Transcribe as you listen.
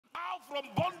from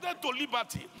bondage to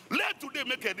liberty. Let today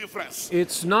make a difference.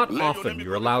 It's not often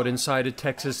you're allowed inside a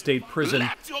Texas state prison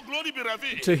Let your glory be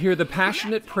revealed. to hear the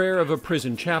passionate prayer of a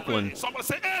prison chaplain Somebody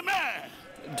say amen.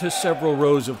 to several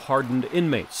rows of hardened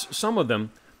inmates, some of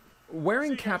them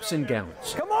wearing caps and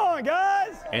gowns, Come on,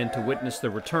 guys! and to witness the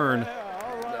return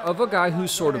of a guy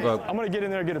who's sort of a I'm gonna get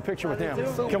in there and get a picture with him.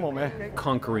 Come on, man.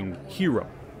 conquering hero.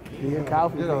 Be a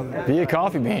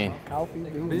coffee bean.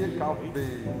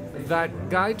 That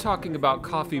guy talking about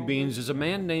coffee beans is a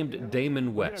man named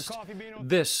Damon West.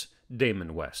 This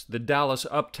Damon West, the Dallas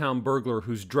Uptown Burglar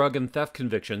whose drug and theft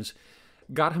convictions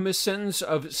got him a sentence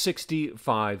of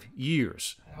 65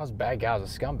 years. I was a bad guy. I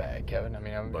was a scumbag, Kevin. I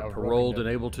mean, I But was paroled really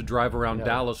and able to drive around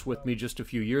Dallas with me just a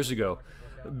few years ago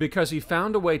because he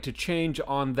found a way to change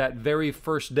on that very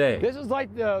first day This is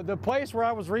like the place where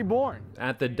I was reborn.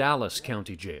 at the Dallas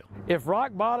County Jail. If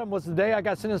rock bottom was the day I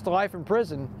got sentenced to life in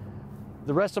prison,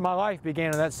 the rest of my life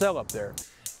began in that cell up there.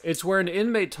 It's where an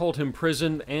inmate told him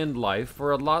prison and life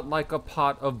are a lot like a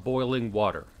pot of boiling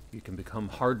water. You can become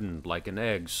hardened like an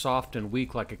egg, soft and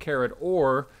weak like a carrot,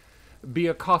 or be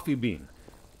a coffee bean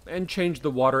and change the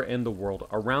water and the world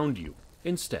around you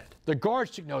instead. The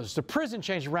guards took notice. The prison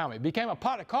changed around me. It became a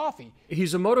pot of coffee.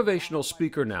 He's a motivational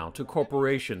speaker now to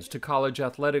corporations, to college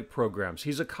athletic programs.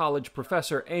 He's a college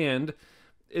professor and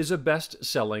is a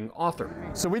best-selling author.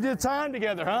 So we did time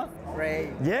together, huh?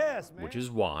 Great. Yes, man. Which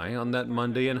is why, on that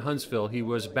Monday in Huntsville, he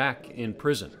was back in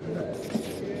prison,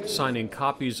 signing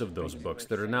copies of those books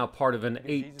that are now part of an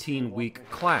 18-week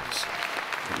class.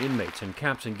 The inmates in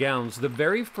caps and gowns, the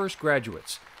very first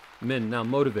graduates, men now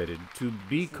motivated to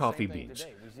be coffee beans,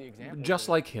 just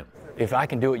like him. If I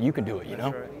can do it, you can do it, you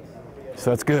know?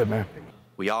 So that's good, man.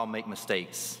 We all make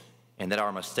mistakes, and that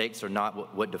our mistakes are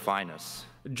not what define us.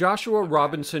 Joshua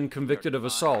Robinson, convicted of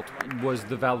assault, was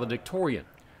the valedictorian.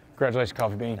 Congratulations,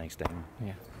 Coffee Bean. Thanks, Damon.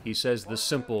 Yeah. He says the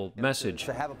simple message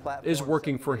To have a platform is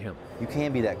working for him. You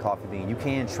can be that coffee bean. You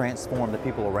can transform the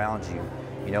people around you,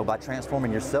 you know, by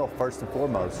transforming yourself first and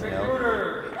foremost, you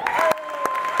know.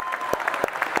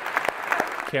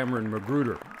 Cameron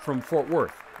Magruder from Fort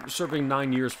Worth, serving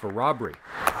 9 years for robbery,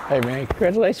 Hey, man,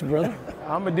 congratulations, brother.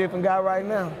 I'm a different guy right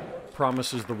now.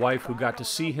 promises the wife who got to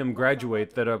see him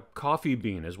graduate that a coffee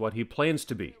bean is what he plans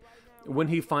to be when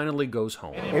he finally goes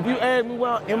home. If you ask me,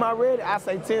 well, am I ready? I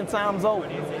say 10 times over.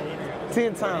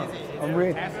 10 times. I'm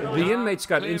ready. The inmates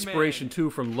got inspiration too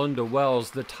from Lunda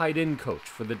Wells, the tight end coach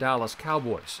for the Dallas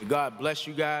Cowboys. May God bless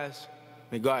you guys.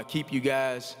 May God keep you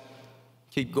guys.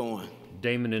 Keep going.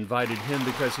 Damon invited him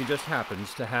because he just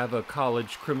happens to have a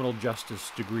college criminal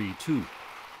justice degree too.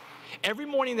 Every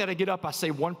morning that I get up, I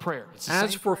say one prayer.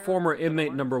 As for former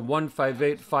inmate number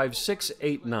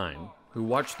 1585689, who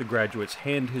watched the graduates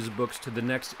hand his books to the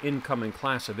next incoming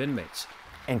class of inmates,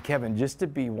 And Kevin, just to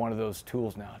be one of those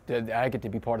tools now, I get to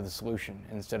be part of the solution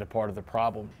instead of part of the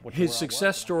problem. his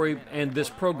success story and this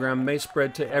program may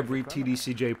spread to every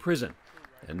TDCJ prison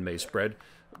and may spread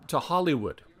to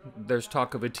Hollywood. There's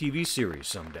talk of a TV series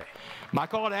someday. My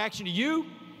call to action to you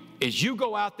is you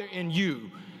go out there and you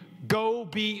go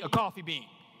be a coffee bean.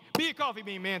 Be a coffee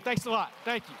bean, man. Thanks a lot.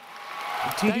 Thank you.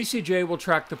 TDCJ will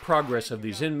track the progress of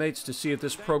these inmates to see if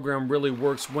this program really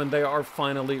works when they are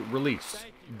finally released.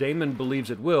 Damon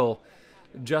believes it will,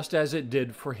 just as it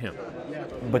did for him.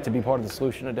 But to be part of the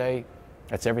solution today,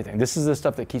 that's everything. This is the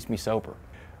stuff that keeps me sober.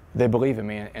 They believe in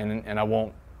me, and I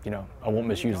won't, you know, I won't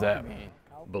misuse that.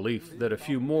 Belief that a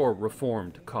few more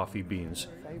reformed coffee beans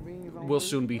will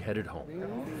soon be headed home.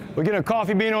 We're getting a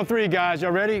coffee bean on 3, guys.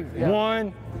 Y'all ready?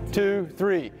 1, 2,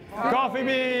 3. Coffee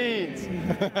beans!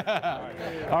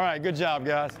 All right, good job,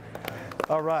 guys.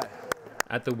 All right.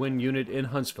 At the Wynn Unit in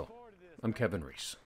Huntsville, I'm Kevin Reese.